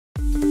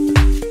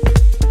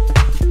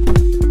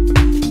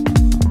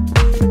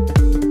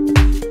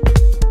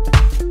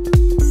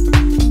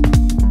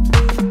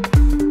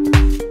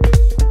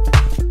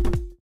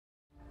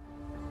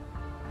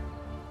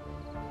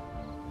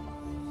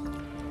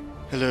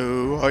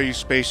Hello, all you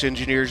space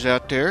engineers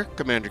out there.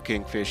 Commander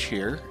Kingfish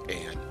here,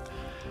 and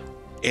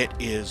it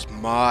is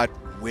Mod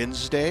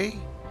Wednesday.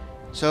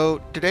 So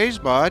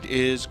today's mod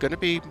is going to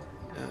be,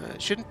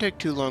 shouldn't take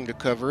too long to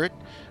cover it.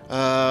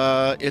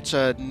 It's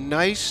a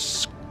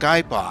nice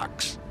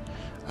skybox.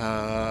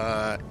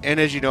 And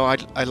as you know,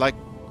 I like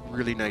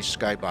really nice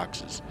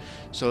skyboxes.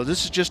 So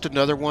this is just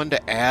another one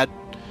to add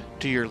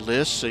to your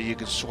list so you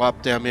can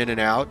swap them in and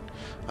out.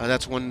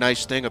 That's one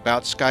nice thing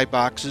about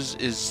skyboxes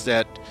is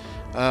that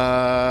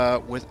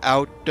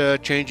without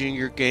changing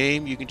your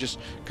game, you can just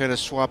kind of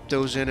swap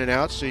those in and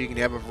out so you can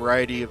have a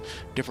variety of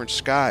different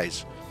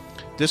skies.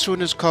 This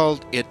one is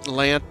called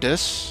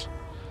Atlantis,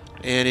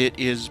 and it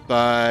is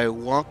by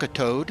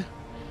Wonkatoad.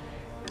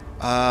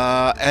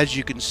 As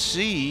you can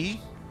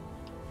see,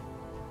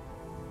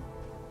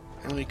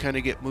 let me kind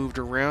of get moved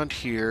around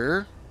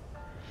here.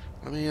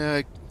 Let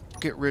me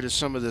get rid of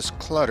some of this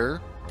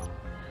clutter.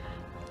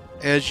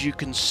 As you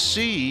can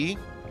see,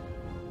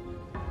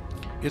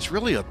 it's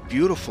really a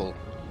beautiful,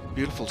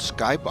 beautiful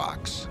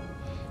skybox.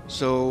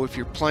 So if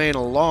you're playing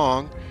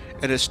along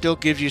and it still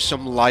gives you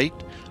some light,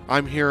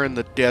 I'm here in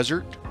the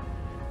desert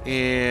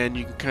and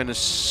you can kind of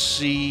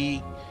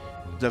see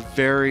the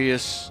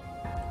various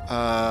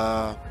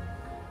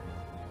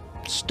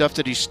stuff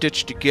that he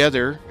stitched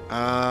together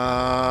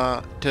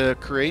to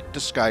create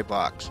the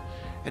skybox,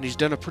 and he's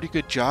done a pretty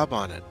good job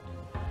on it.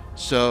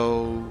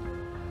 So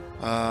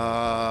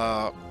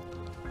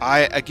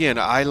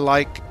I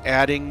like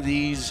adding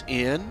these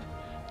in.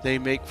 They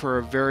make for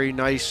a very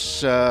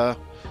nice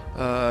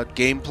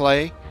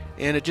gameplay,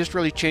 and it just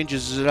really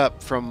changes it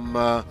up from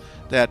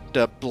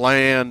that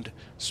bland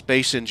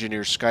Space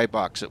Engineer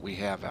skybox that we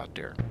have out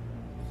there.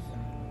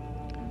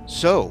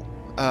 So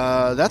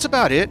that's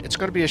about it. It's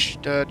going to be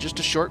just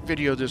a short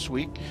video this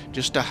week,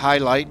 just to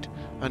highlight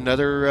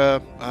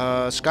another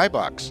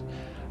skybox.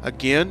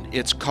 Again,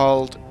 it's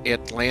called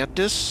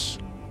Atlantis,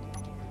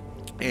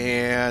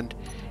 and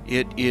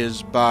it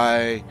is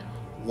by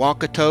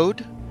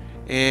Wonkatoad,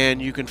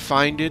 and you can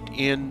find it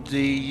in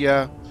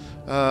the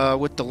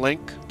with the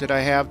link that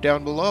I have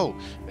down below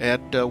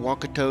at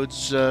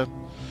Wonkatoad's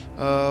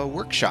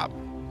workshop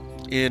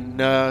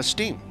in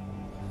Steam.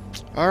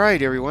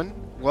 Alright everyone,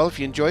 well, if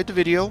you enjoyed the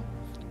video,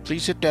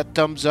 please hit that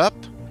thumbs up,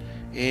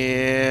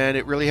 and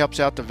it really helps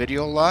out the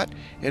video a lot.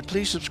 And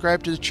please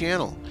subscribe to the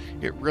channel.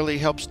 It really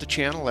helps the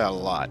channel out a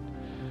lot.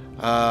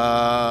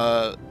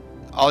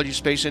 All you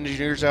space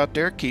engineers out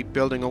there, keep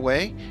building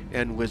away.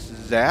 And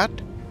with that,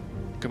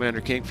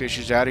 Commander Kingfish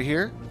is out of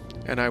here,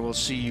 and I will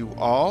see you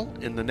all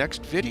in the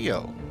next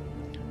video.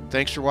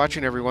 Thanks for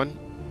watching, everyone.